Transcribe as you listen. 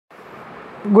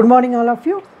Good morning all of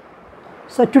you.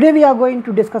 So today we are going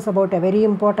to discuss about a very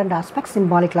important aspects in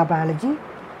molecular biology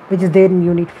which is there in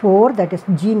unit 4, that is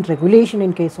gene regulation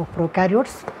in case of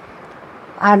prokaryotes.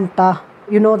 And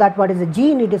you know that what is a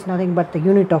gene? It is nothing but the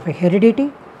unit of a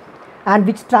heredity and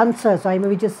which transfers,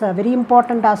 which is a very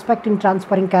important aspect in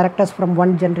transferring characters from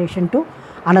one generation to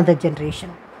another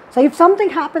generation. So if something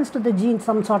happens to the gene,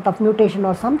 some sort of mutation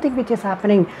or something which is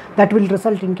happening, that will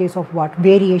result in case of what?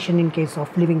 Variation in case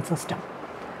of living system.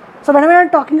 So whenever I am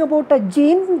talking about a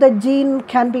gene, the gene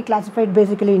can be classified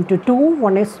basically into two.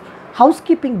 One is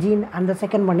housekeeping gene and the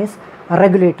second one is a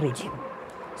regulatory gene.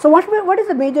 So what is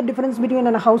the major difference between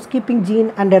a housekeeping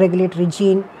gene and a regulatory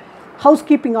gene?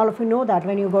 Housekeeping, all of you know that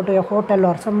when you go to a hotel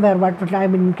or somewhere,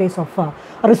 in case of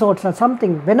resorts or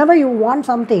something, whenever you want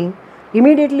something,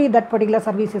 immediately that particular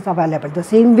service is available. The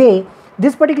same way,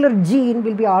 this particular gene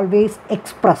will be always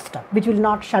expressed, which will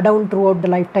not shut down throughout the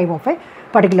lifetime of a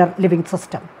particular living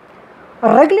system.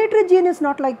 A regulatory gene is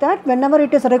not like that. Whenever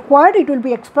it is required, it will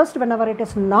be expressed. Whenever it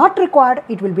is not required,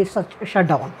 it will be shut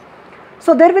down.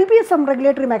 So there will be some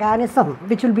regulatory mechanism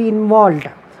which will be involved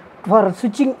for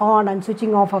switching on and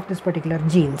switching off of this particular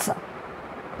genes.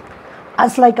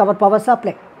 As like our power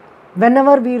supply.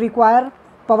 Whenever we require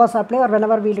power supply or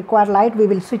whenever we require light, we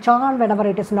will switch on. Whenever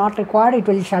it is not required, it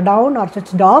will shut down or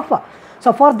switched off.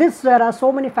 So for this, there are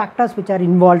so many factors which are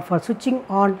involved for switching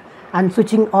on and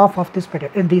switching off of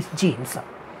these genes.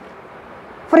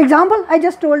 For example, I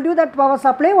just told you that power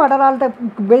supply, what are all the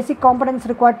basic components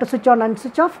required to switch on and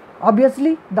switch off?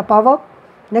 Obviously, the power.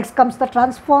 Next comes the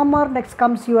transformer, next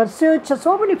comes your switch.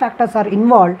 So many factors are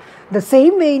involved. The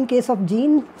same way in case of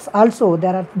genes also,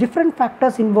 there are different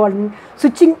factors involved in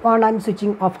switching on and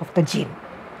switching off of the gene.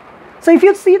 So if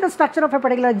you see the structure of a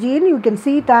particular gene, you can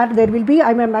see that there will be,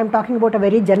 I'm talking about a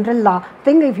very general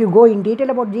thing. If you go in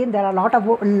detail about gene, there are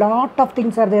a lot of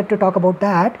things are there to talk about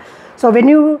that. So when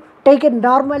you take a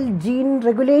normal gene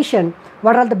regulation,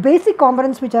 what are the basic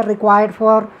components which are required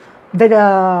for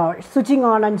the switching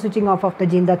on and switching off of the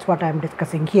gene? That's what I am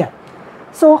discussing here.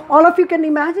 So all of you can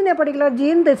imagine a particular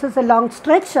gene. This is a long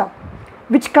stretch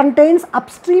which contains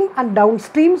upstream and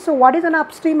downstream. So what is an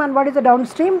upstream and what is a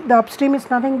downstream? The upstream is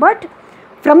nothing but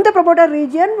from the promoter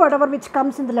region, whatever which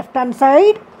comes in the left hand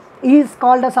side is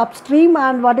called as upstream,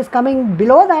 and what is coming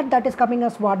below that, that is coming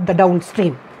as what? The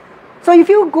downstream. So if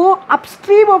you go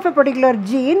upstream of a particular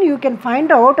gene, you can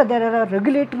find out there are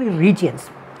regulatory regions.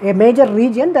 A major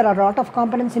region, there are a lot of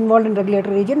components involved in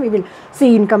regulatory region, we will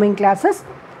see in coming classes.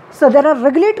 So there are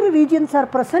regulatory regions are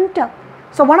present.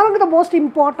 So one of the most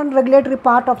important regulatory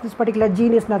part of this particular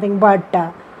gene is nothing but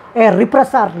a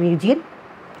repressor region,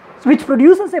 which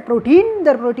produces a protein.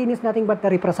 The protein is nothing but the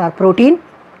repressor protein.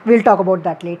 We will talk about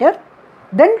that later.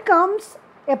 Then comes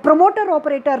a promoter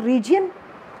operator region,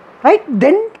 right?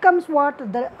 Then comes what?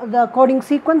 The coding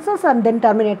sequences and then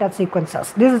terminator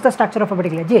sequences. This is the structure of a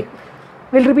particular gene.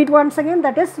 We will repeat once again,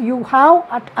 that is, you have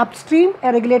at upstream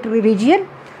a regulatory region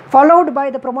followed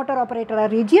by the promoter operator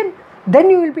region.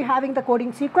 Then you will be having the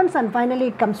coding sequence, and finally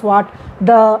it comes what?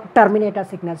 The terminator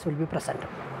signals will be present.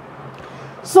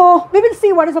 So we will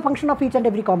see what is the function of each and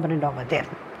every component over there.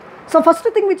 So first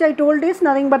thing which I told is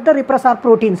nothing but the repressor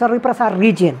proteins or repressor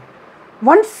region.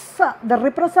 Once the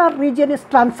repressor region is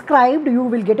transcribed, you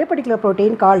will get a particular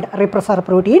protein called repressor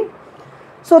protein.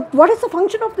 So what is the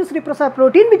function of this repressor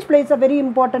protein, which plays a very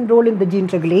important role in the gene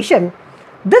regulation?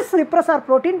 This repressor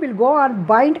protein will go and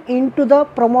bind into the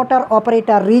promoter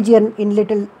operator region in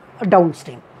little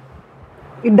downstream.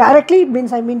 It directly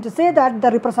means, I mean to say that the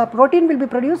repressor protein will be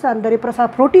produced, and the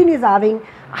repressor protein is having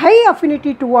high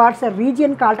affinity towards a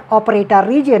region called operator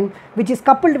region, which is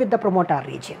coupled with the promoter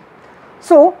region.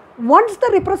 So once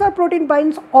the repressor protein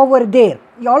binds over there,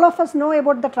 all of us know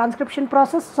about the transcription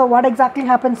process. So what exactly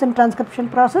happens in transcription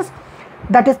process?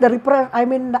 That is the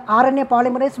RNA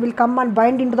polymerase will come and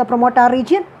bind into the promoter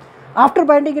region. After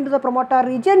binding into the promoter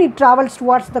region, it travels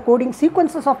towards the coding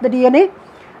sequences of the DNA,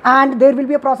 and there will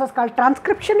be a process called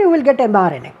transcription. You will get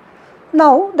mRNA.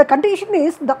 Now the condition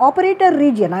is the operator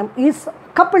region is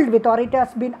coupled with, or it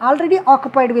has been already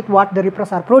occupied with what? The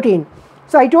repressor protein.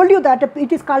 So I told you that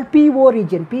it is called PO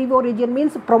region. PO region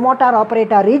means promoter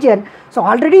operator region. So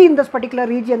already in this particular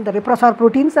region, the repressor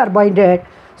proteins are binded.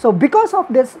 So because of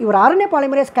this, your RNA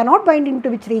polymerase cannot bind into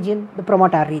which region? The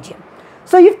promoter region.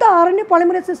 So if the RNA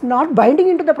polymerase is not binding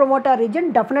into the promoter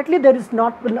region, definitely there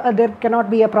cannot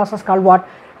be a process called what?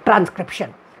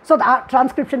 Transcription. So the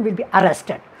transcription will be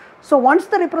arrested. So once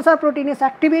the repressor protein is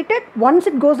activated, once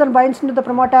it goes and binds into the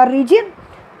promoter region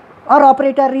or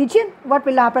operator region, what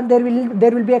will happen? There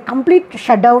will be a complete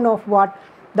shutdown of what?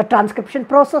 the transcription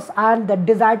process and the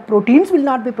desired proteins will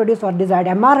not be produced or desired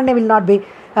mRNA will not be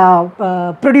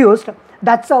produced.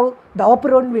 That's how the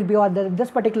operon will be, or this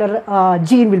particular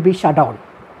gene will be shut down.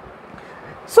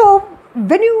 So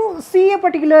when you see a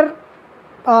particular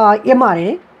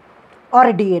mRNA or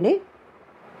a DNA,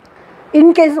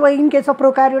 in case of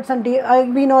prokaryotes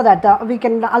and we know that we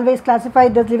can always classify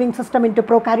the living system into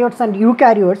prokaryotes and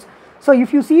eukaryotes. So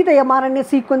if you see the mRNA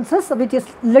sequences, which is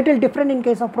little different in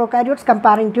case of prokaryotes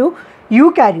comparing to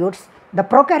eukaryotes, the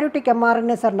prokaryotic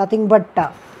mRNAs are nothing but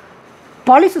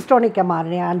polycystonic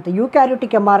mRNA, and the eukaryotic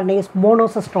mRNA is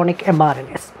monocystonic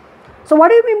mRNAs. So what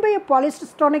do you mean by a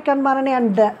polycystonic mRNA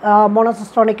and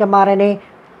monocystonic mRNA?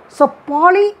 So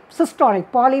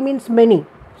polycystonic, poly means many.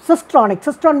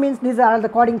 Cystron means these are the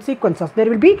coding sequences. There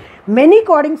will be many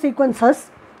coding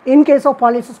sequences in case of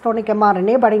polycystonic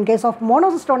mRNA, but in case of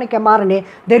monocystonic mRNA,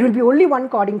 there will be only one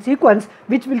coding sequence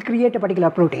which will create a particular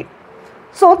protein.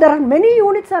 So there are many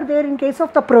units are there in case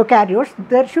of the prokaryotes.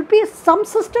 There should be some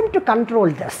system to control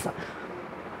this,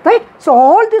 right? So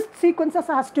all these sequences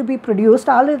has to be produced,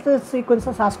 all of the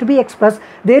sequences has to be expressed.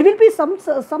 There will be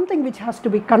something which has to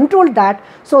be controlled that.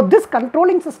 So this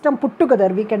controlling system put together,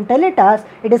 we can tell it as,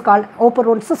 it is called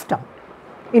operon system.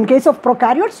 In case of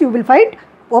prokaryotes, you will find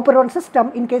operon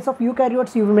system. In case of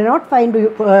eukaryotes, you may not find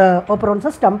operon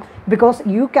system, because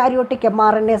eukaryotic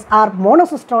mRNAs are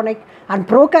monocystonic and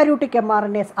prokaryotic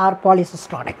mRNAs are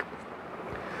polycystonic.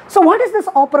 So what is this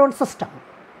operon system?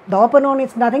 The operon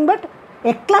is nothing but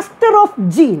a cluster of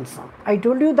genes. I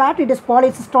told you that it is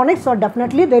polycystonic, so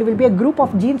definitely there will be a group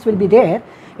of genes will be there.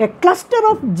 A cluster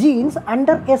of genes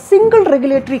under a single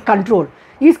regulatory control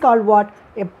is called what?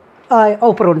 A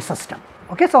operon system.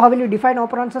 Okay, so how will you define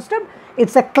operon system?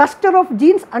 It's a cluster of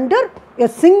genes under a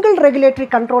single regulatory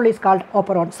control is called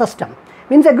operon system.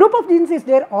 Means a group of genes is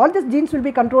there, all these genes will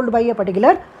be controlled by a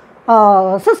particular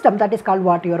system, that is called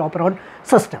what? Your operon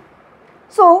system.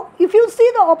 So if you see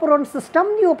the operon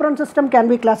system can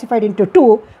be classified into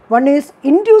two. One is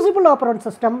inducible operon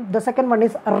system, the second one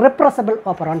is repressible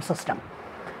operon system.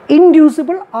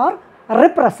 Inducible or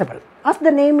repressible, as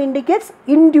the name indicates,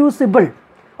 inducible,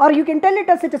 or you can tell it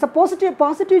as it is a positive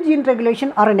gene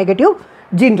regulation or a negative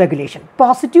gene regulation,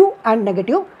 positive and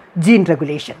negative gene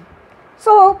regulation.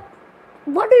 So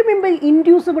what do you mean by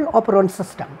inducible operon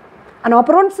system? An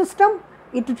operon system,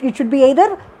 it should be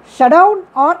either shut down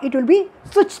or it will be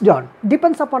switched on,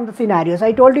 depends upon the scenarios.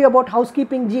 I told you about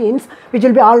housekeeping genes which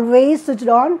will be always switched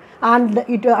on, and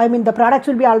the products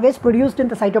will be always produced in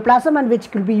the cytoplasm and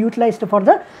which will be utilized for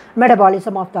the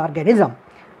metabolism of the organism.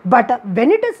 But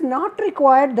when it is not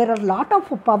required, there are lot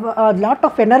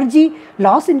of energy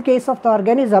loss in case of the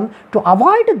organism. To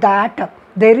avoid that,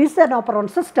 there is an operon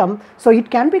system, so it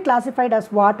can be classified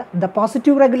as what? The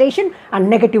positive regulation and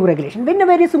negative regulation. In a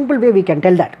very simple way we can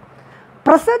tell that.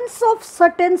 Presence of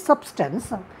certain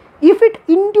substance, if it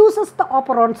induces the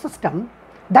operon system,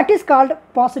 that is called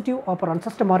positive operon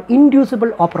system or inducible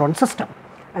operon system.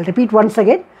 I will repeat once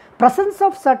again. Presence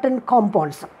of certain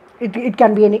compounds, it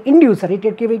can be an inducer,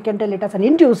 we can tell it as an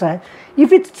inducer.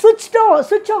 If it switch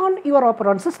on your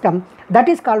operon system, that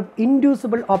is called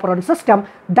inducible operon system,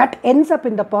 that ends up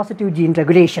in the positive gene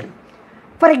regulation.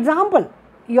 For example,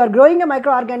 you are growing a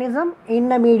microorganism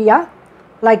in a media,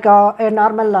 like a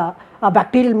normal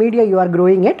bacterial media, you are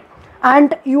growing it,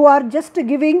 and you are just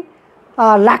giving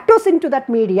lactose into that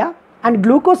media and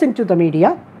glucose into the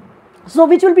media. So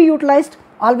which will be utilized?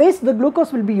 Always the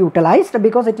glucose will be utilized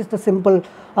because it is the simple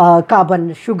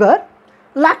carbon sugar.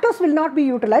 Lactose will not be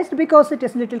utilized because it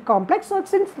is little complex. So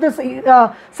since this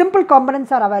simple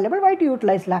components are available, why to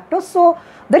utilize lactose? So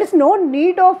there is no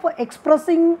need of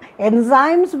expressing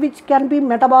enzymes which can be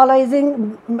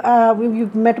metabolizing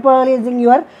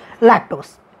your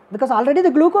lactose, because already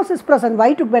the glucose is present.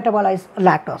 Why to metabolize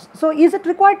lactose? So is it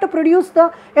required to produce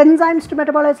the enzymes to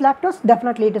metabolize lactose?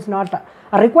 Definitely it is not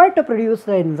required to produce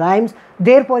the enzymes.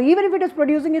 Therefore, even if it is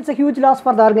producing, it's a huge loss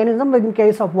for the organism in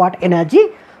case of what? Energy.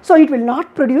 So it will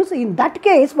not produce. In that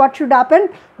case, what should happen?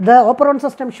 The operon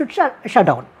system should shut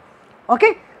down.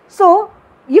 Okay. So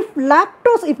if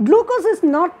glucose is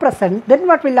not present, then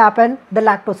what will happen? The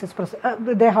lactose is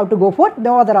present. They have to go for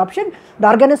no other option. The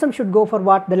organism should go for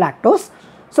what? The lactose.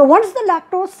 So once the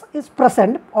lactose is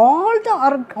present, all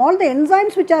the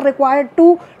enzymes which are required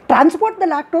to transport the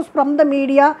lactose from the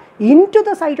media into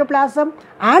the cytoplasm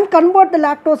and convert the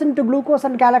lactose into glucose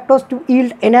and galactose to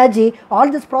yield energy,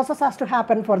 all this process has to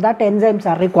happen. For that, enzymes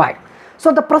are required.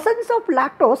 So the presence of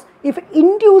lactose, if it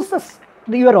induces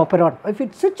your operon, if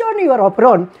it switch on your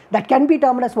operon, that can be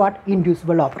termed as what?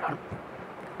 Inducible operon,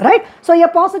 right? So a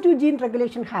positive gene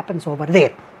regulation happens over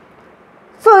there.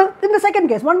 So in the second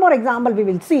case, one more example we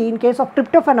will see in case of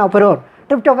tryptophan operon.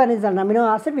 Tryptophan is an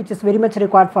amino acid which is very much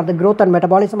required for the growth and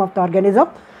metabolism of the organism.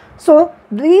 So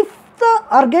if the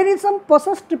organism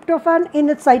possesses tryptophan in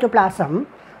its cytoplasm,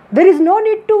 there is no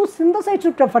need to synthesize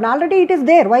tryptophan, already it is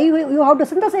there. Why you have to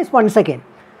synthesize once again?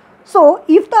 So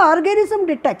if the organism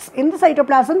detects in the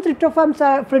cytoplasm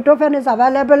tryptophan is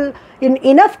available in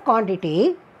enough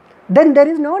quantity, then there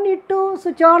is no need to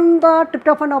switch on the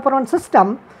tryptophan operon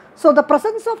system. So the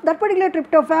presence of that particular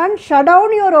tryptophan shut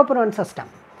down your operon system.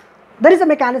 There is a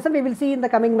mechanism we will see in the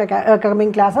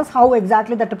coming classes, how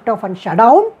exactly the tryptophan shut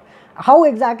down, how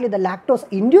exactly the lactose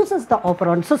induces the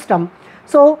operon system.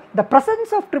 So the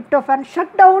presence of tryptophan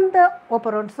shut down the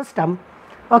operon system.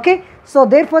 Okay, so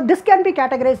therefore this can be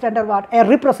categorized under what? A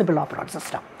repressible operon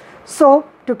system. So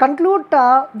to conclude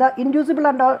the inducible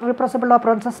and repressible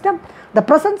operon system, the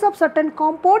presence of certain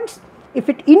compounds, if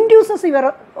it induces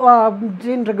your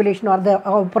gene regulation or the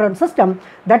operon system,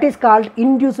 that is called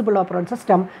inducible operon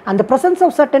system, and the presence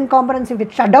of certain components, if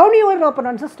it shut down your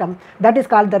operon system, that is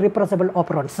called the repressible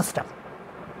operon system.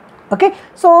 Okay,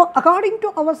 so according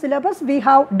to our syllabus, we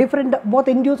have different both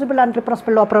inducible and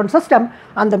repressible operon system,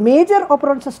 and the major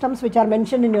operon systems which are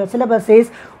mentioned in your syllabus is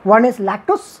one is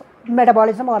lactose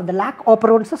metabolism or the lac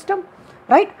operon system,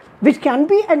 right, which can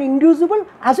be an inducible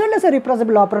as well as a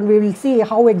repressible operon. We will see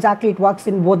how exactly it works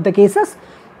in both the cases.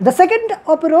 The second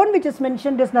operon which is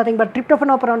mentioned is nothing but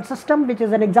tryptophan operon system, which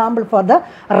is an example for the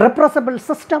repressible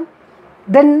system,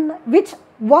 then which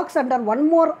works under one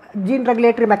more gene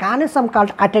regulatory mechanism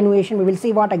called attenuation. We will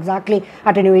see what exactly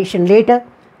attenuation later.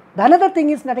 The another thing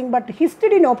is nothing but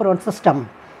histidine operon system.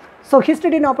 So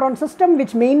histidine operon system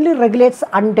which mainly regulates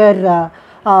under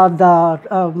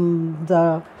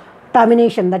the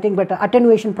termination, nothing but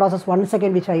attenuation process once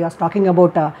again, which I was talking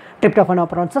about tryptophan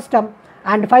operon system.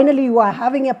 And finally you are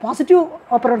having a positive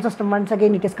operon system, once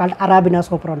again it is called arabinose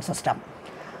operon system.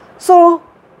 So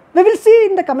we will see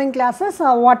in the coming classes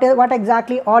what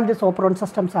exactly all these operon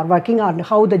systems are working on,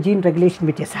 how the gene regulation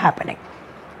which is happening.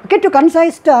 Okay, to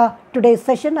concise today's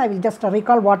session, I will just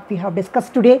recall what we have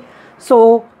discussed today.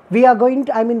 So we are going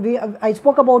to, I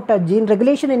spoke about gene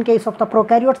regulation in case of the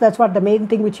prokaryotes. That's what the main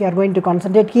thing which we are going to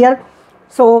concentrate here.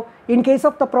 So in case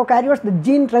of the prokaryotes, the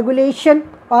gene regulation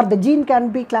or the gene can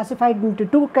be classified into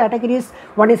two categories.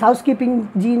 One is housekeeping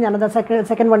gene, another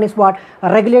second one is what?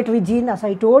 A regulatory gene. As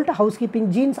I told,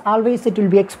 housekeeping genes always it will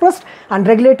be expressed, and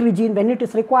regulatory gene when it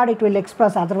is required it will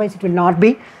express, otherwise it will not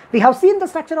be. We have seen the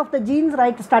structure of the genes,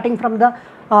 right, starting from the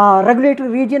regulatory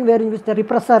region where in which the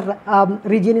repressor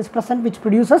region is present, which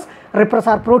produces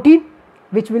repressor protein,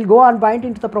 which will go and bind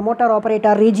into the promoter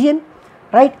operator region.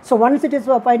 Right. So once it is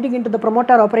binding into the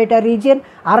promoter operator region,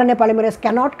 RNA polymerase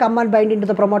cannot come and bind into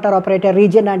the promoter operator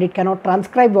region, and it cannot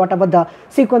transcribe whatever the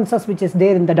sequences which is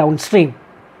there in the downstream.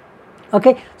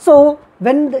 Okay. So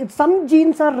when some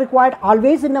genes are required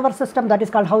always in our system, that is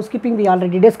called housekeeping, we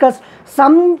already discussed.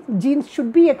 Some genes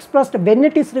should be expressed when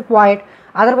it is required,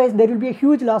 otherwise there will be a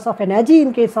huge loss of energy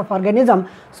in case of organism.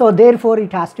 So therefore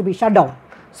it has to be shut down.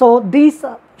 So these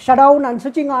shutdown and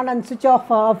switching on and switch off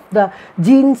of the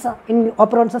genes in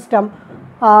operon system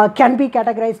can be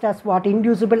categorized as what?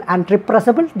 Inducible and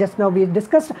repressible. Just now we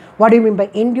discussed what do you mean by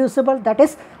inducible. That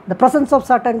is the presence of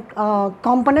certain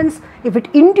components. If it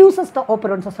induces the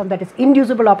operon system, that is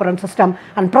inducible operon system,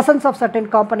 and presence of certain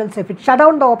components, if it shut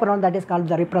down the operon, that is called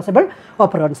the repressible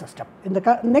operon system. In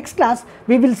the next class,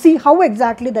 we will see how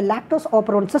exactly the lactose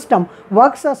operon system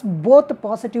works as both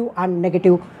positive and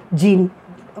negative gene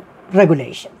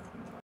regulation.